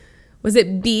 Was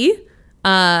it B,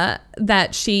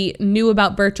 that she knew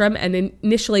about Bertram and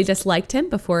initially disliked him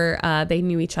before they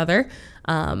knew each other,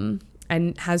 and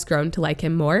has grown to like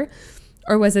him more?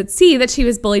 Or was it C, that she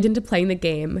was bullied into playing the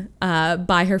game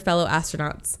by her fellow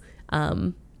astronauts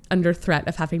under threat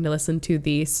of having to listen to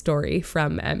the story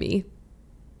from Emmy?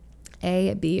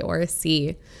 A, B, or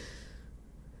C?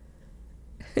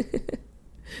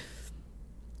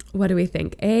 What do we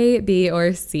think? A, B,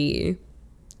 or C?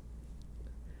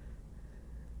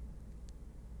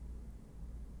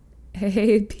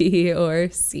 A, B, or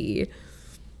C?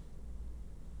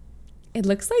 It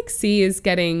looks like C is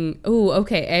getting... Oh,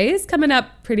 okay. A is coming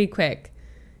up pretty quick.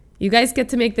 You guys get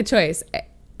to make the choice.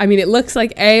 I mean, it looks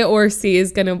like A or C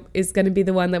is gonna be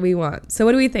the one that we want. So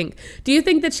what do we think? Do you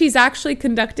think that she's actually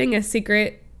conducting a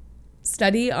secret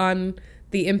study on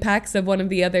the impacts of one of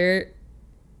the other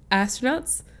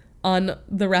astronauts on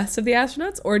the rest of the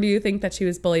astronauts? Or do you think that she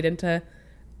was bullied into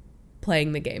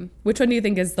playing the game? Which one do you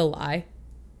think is the lie?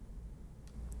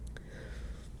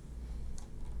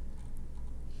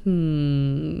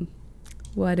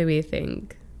 What do we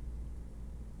think?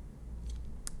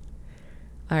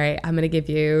 All right, I'm going to give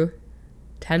you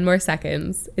 10 more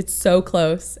seconds. It's so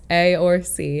close. A or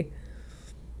C?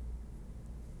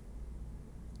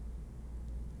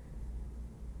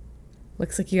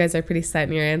 Looks like you guys are pretty set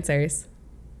in your answers.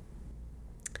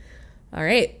 All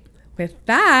right, with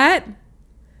that,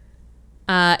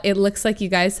 it looks like you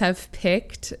guys have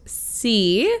picked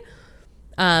C.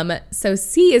 So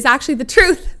C is actually the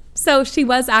truth. So she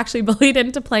was actually bullied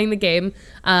into playing the game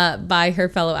by her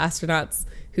fellow astronauts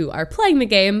who are playing the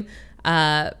game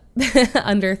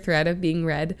under threat of being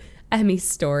read Emmy's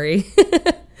story,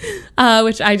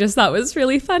 which I just thought was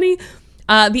really funny.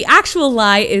 The actual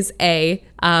lie is A.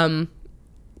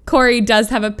 Corey does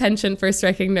have a penchant for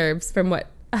striking nerves, from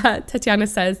what Tatiana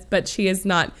says, but she is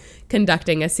not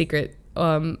conducting a secret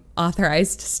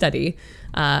authorized study.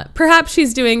 Perhaps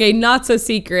she's doing a not so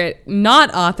secret,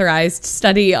 not authorized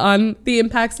study on the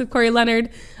impacts of Corey Leonard.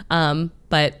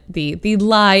 But the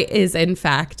lie is in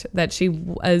fact that she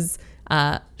was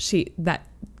that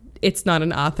it's not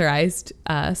an authorized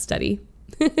study.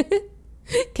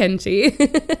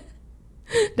 Kenji.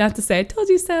 Not to say I told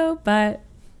you so, but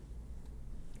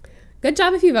good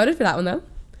job if you voted for that one though. All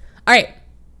right.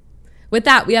 With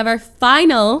that, we have our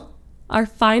final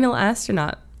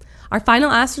astronaut. Our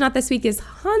final astronaut this week is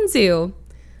Hanzu.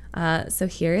 So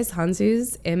here is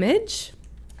Hanzu's image.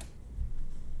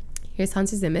 Here's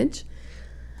Hanzu's image.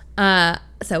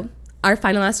 So our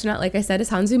final astronaut, like I said, is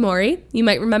Hanzu Mori. You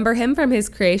might remember him from his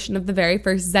creation of the very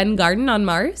first Zen garden on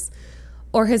Mars,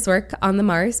 or his work on the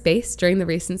Mars base during the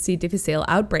recent C. difficile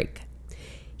outbreak.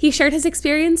 He shared his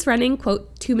experience running,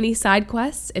 quote, too many side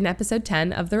quests in episode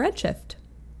 10 of The Redshift.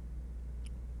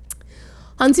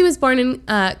 Hanzu was born in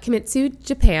Kimitsu,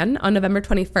 Japan on November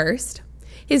 21st.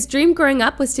 His dream growing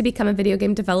up was to become a video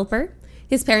game developer.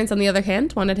 His parents, on the other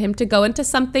hand, wanted him to go into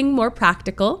something more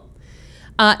practical.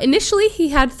 Initially, he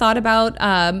had thought about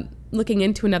looking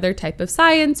into another type of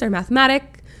science or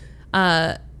mathematic,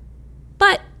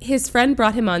 but his friend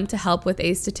brought him on to help with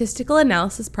a statistical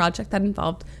analysis project that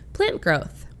involved plant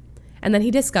growth. And then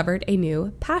he discovered a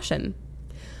new passion,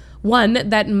 one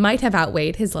that might have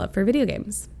outweighed his love for video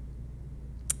games.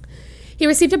 He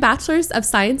received a Bachelor's of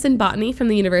Science in Botany from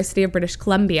the University of British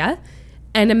Columbia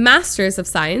and a Master's of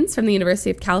Science from the University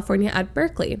of California at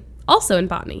Berkeley, also in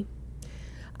botany.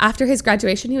 After his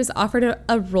graduation, he was offered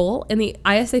a role in the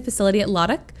ISA facility at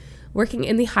Loddock, working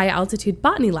in the high-altitude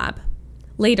botany lab.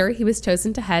 Later, he was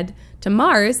chosen to head to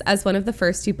Mars as one of the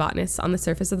first two botanists on the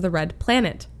surface of the red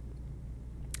planet.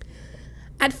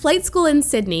 At flight school in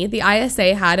Sydney, the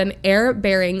ISA had an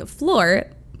air-bearing floor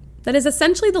that is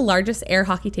essentially the largest air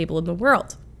hockey table in the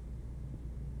world.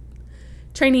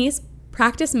 Trainees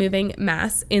practice moving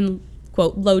mass in,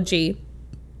 quote, low G,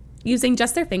 using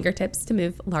just their fingertips to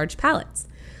move large pallets.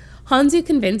 Hanzu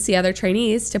convinced the other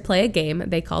trainees to play a game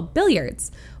they called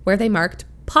billiards, where they marked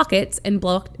pockets and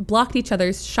blocked each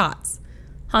other's shots.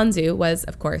 Hanzu was,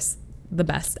 of course, the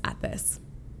best at this.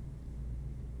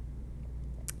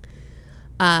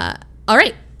 All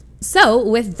right. So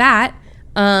with that,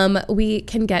 we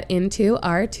can get into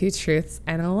our 2 truths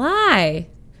and a lie.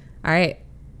 All right.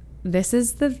 This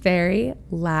is the very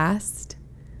last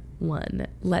one.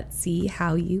 Let's see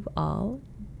how you all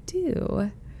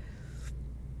do.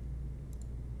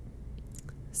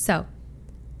 So,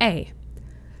 A,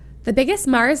 the biggest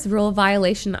Mars rule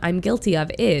violation I'm guilty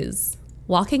of is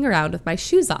walking around with my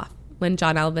shoes off when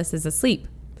John Elvis is asleep.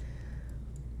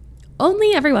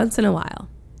 Only every once in a while.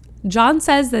 John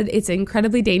says that it's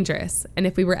incredibly dangerous, and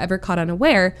if we were ever caught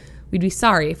unaware, we'd be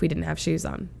sorry if we didn't have shoes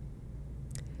on.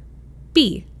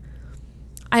 B,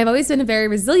 I have always been a very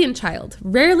resilient child,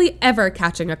 rarely ever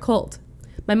catching a cold.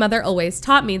 My mother always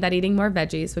taught me that eating more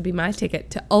veggies would be my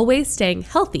ticket to always staying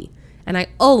healthy, and I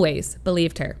always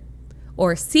believed her.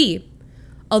 Or C,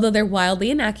 although they're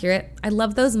wildly inaccurate, I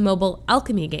love those mobile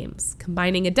alchemy games,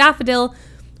 combining a daffodil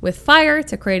with fire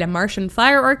to create a Martian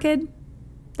fire orchid.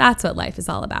 That's what life is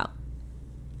all about.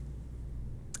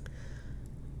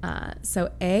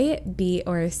 So A, B,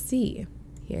 or C?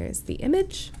 Here's the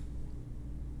image.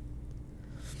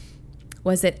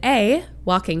 Was it A,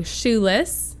 walking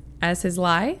shoeless as his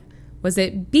lie? Was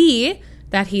it B,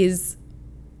 that he's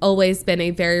always been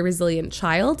a very resilient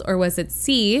child? Or was it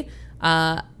C,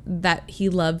 that he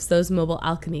loves those mobile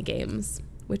alchemy games?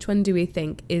 Which one do we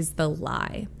think is the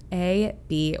lie? A,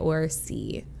 B, or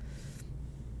C?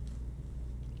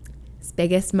 His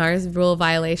biggest Mars rule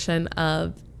violation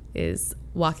is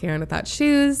walking around without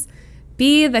shoes.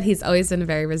 B, that he's always been a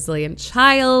very resilient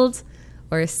child.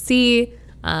 Or C,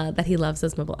 that he loves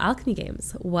those mobile alchemy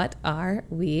games. What are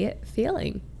we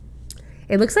feeling?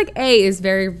 It looks like A is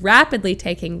very rapidly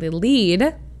taking the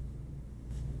lead.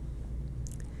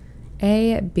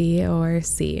 A, B, or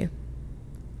C?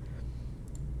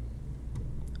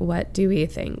 What do we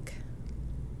think?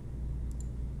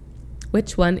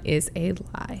 Which one is a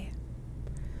lie?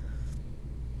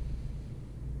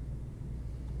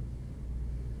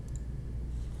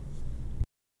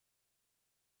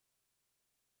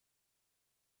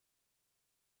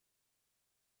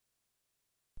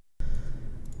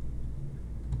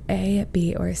 A,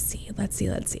 B, or C? Let's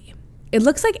see. It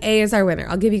looks like A is our winner.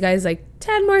 I'll give you guys like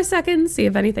 10 more seconds, see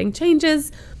if anything changes.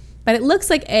 But it looks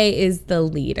like A is the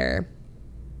leader.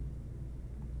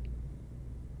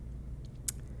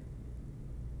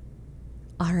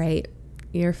 All right.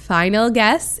 Your final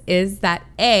guess is that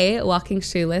A, walking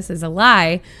shoeless, is a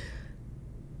lie.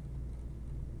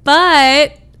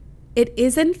 But it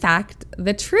is, in fact,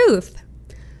 the truth.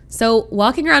 So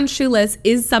walking around shoeless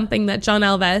is something that John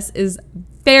Elvis is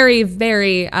very,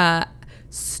 very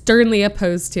sternly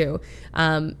opposed to.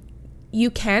 You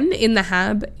can, in the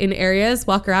hab, in areas,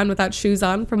 walk around without shoes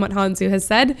on, from what Hanzu has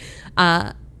said.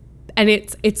 And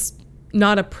it's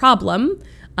not a problem.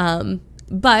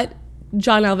 But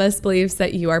John Elvis believes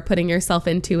that you are putting yourself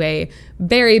into a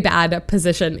very bad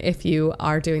position if you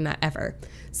are doing that ever.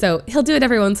 So he'll do it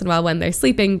every once in a while when they're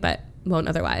sleeping, but won't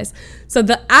otherwise. So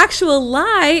the actual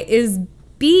lie is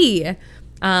B.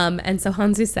 And so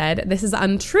Hanzu said, this is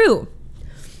untrue.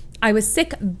 I was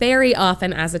sick very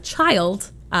often as a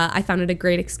child. I found it a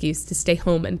great excuse to stay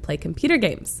home and play computer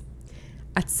games.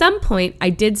 At some point, I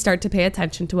did start to pay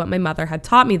attention to what my mother had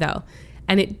taught me, though,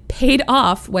 and it paid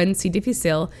off when C.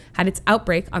 difficile had its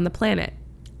outbreak on the planet.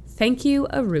 Thank you,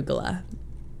 arugula.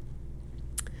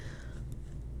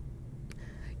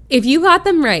 If you got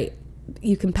them right,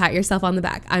 you can pat yourself on the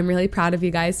back. I'm really proud of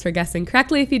you guys for guessing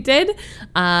correctly if you did.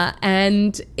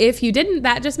 And if you didn't,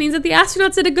 that just means that the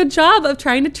astronauts did a good job of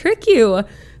trying to trick you.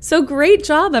 So great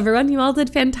job, everyone. You all did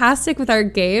fantastic with our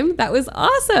game. That was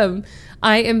awesome.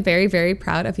 I am very, very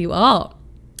proud of you all.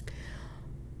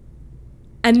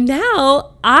 And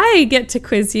now I get to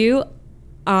quiz you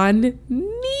on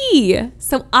me.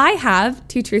 So I have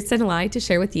 2 truths and a lie to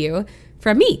share with you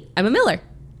from me, Emma Miller,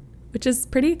 which is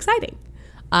pretty exciting.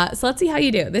 So let's see how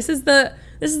you do. This is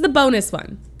the bonus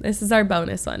one. This is our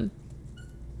bonus one.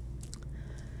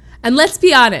 And let's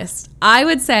be honest, I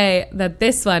would say that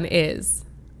this one is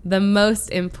the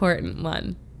most important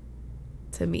one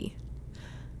to me.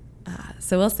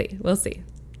 So we'll see.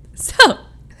 So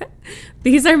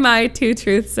these are my 2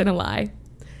 truths and a lie.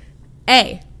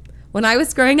 A, when I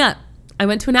was growing up, I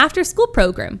went to an after-school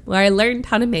program where I learned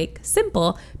how to make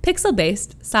simple,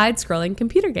 pixel-based, side-scrolling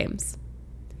computer games.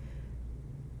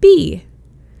 B,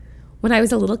 when I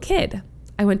was a little kid,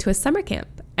 I went to a summer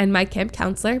camp, and my camp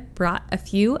counselor brought a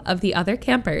few of the other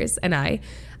campers and I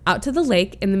out to the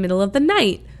lake in the middle of the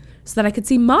night so that I could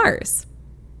see Mars.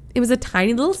 It was a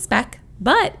tiny little speck,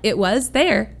 but it was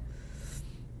there.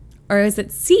 Or is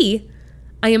it C,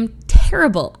 I am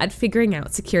terrible at figuring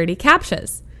out security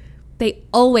CAPTCHAs. They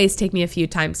always take me a few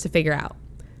times to figure out.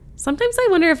 Sometimes I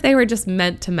wonder if they were just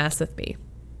meant to mess with me.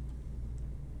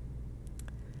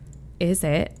 Is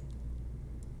it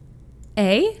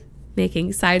A,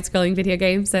 making side-scrolling video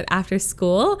games after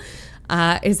school?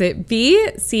 Is it B,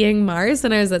 seeing Mars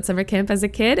when I was at summer camp as a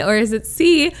kid? Or is it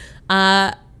C,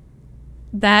 that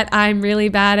I'm really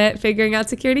bad at figuring out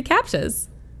security CAPTCHAs?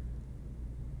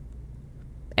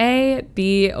 A,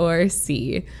 B, or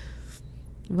C?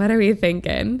 What are we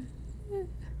thinking?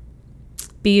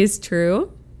 B is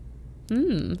true?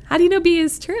 How do you know B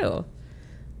is true?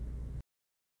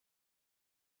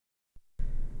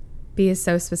 B is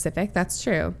so specific. That's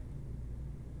true.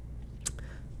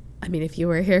 I mean, if you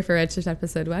were here for Redshift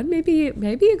episode 1, maybe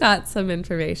you got some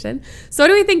information. So what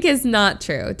do we think is not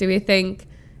true? Do we think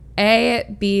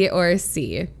A, B, or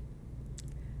C?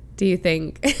 Do you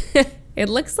think it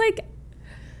looks like...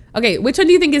 Okay, which one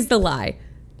do you think is the lie?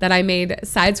 That I made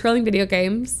side-scrolling video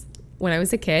games when I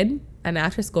was a kid, an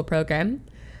after-school program,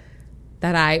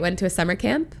 that I went to a summer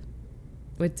camp,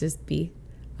 which is B,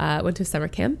 went to a summer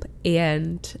camp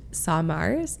and saw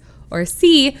Mars, or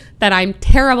C, that I'm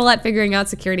terrible at figuring out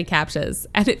security CAPTCHAs,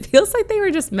 and it feels like they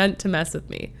were just meant to mess with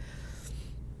me.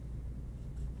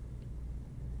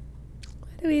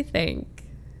 What do we think?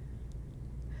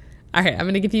 All right, I'm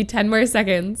going to give you 10 more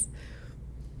seconds.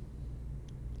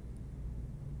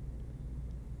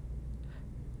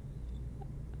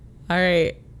 All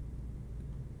right.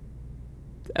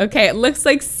 Okay, it looks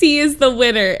like C is the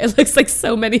winner. It looks like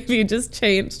so many of you just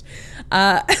changed.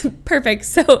 Perfect.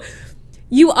 So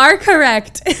you are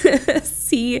correct.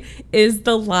 C is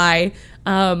the lie.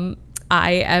 I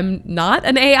am not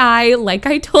an AI. Like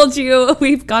I told you,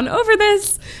 we've gone over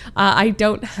this. I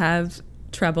don't have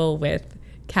trouble with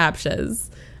CAPTCHAs.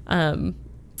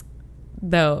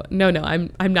 Though, no,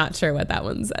 I'm not sure what that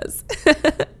one says.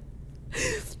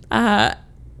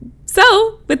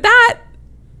 So with that,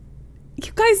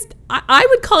 you guys, I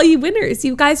would call you winners.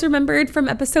 You guys remembered from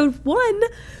episode 1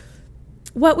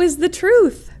 what was the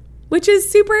truth, which is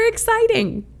super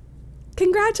exciting.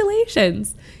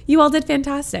 Congratulations. You all did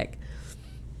fantastic.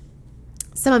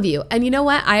 Some of you. And you know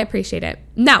what? I appreciate it.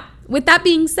 Now, with that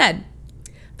being said,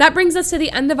 that brings us to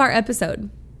the end of our episode.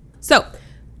 So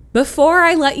before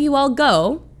I let you all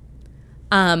go,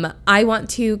 I want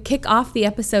to kick off the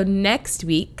episode next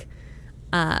week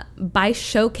by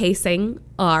showcasing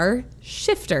our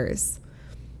shifters.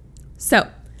 So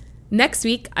next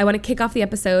week, I want to kick off the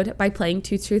episode by playing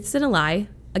Two Truths and a Lie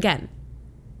again.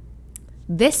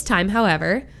 This time,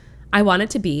 however, I want it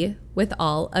to be with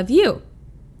all of you.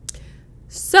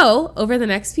 So over the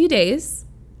next few days,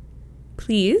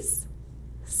 please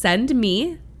send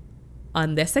me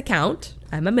on this account,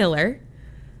 Emma Miller,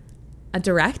 a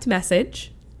direct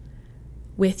message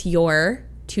with your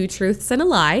Two Truths and a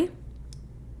Lie.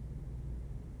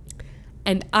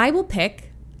 And I will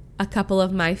pick a couple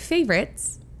of my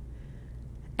favorites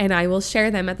and I will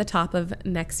share them at the top of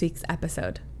next week's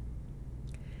episode.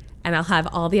 And I'll have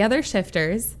all the other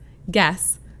shifters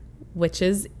guess which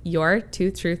is your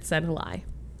Two Truths and a Lie.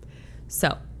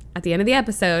 So at the end of the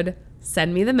episode,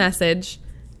 send me the message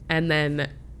and then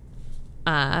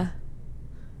I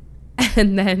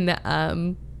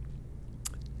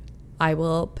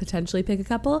will potentially pick a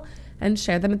couple and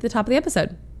share them at the top of the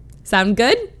episode. Sound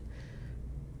good?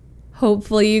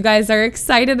 Hopefully you guys are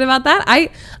excited about that.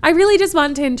 I really just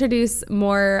want to introduce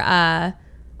more, I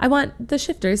want the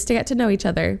shifters to get to know each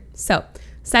other. So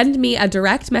send me a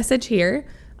direct message here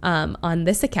on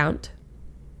this account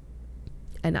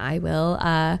and I will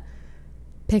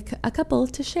pick a couple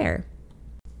to share.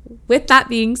 With that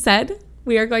being said,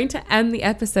 we are going to end the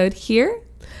episode here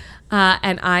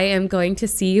and I am going to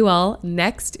see you all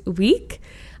next week.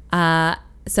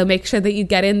 So make sure that you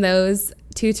get in those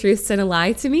Two Truths and a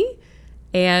Lie to me.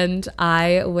 And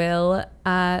I will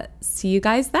see you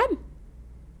guys then.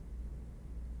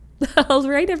 All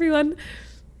right, everyone.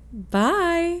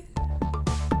 Bye.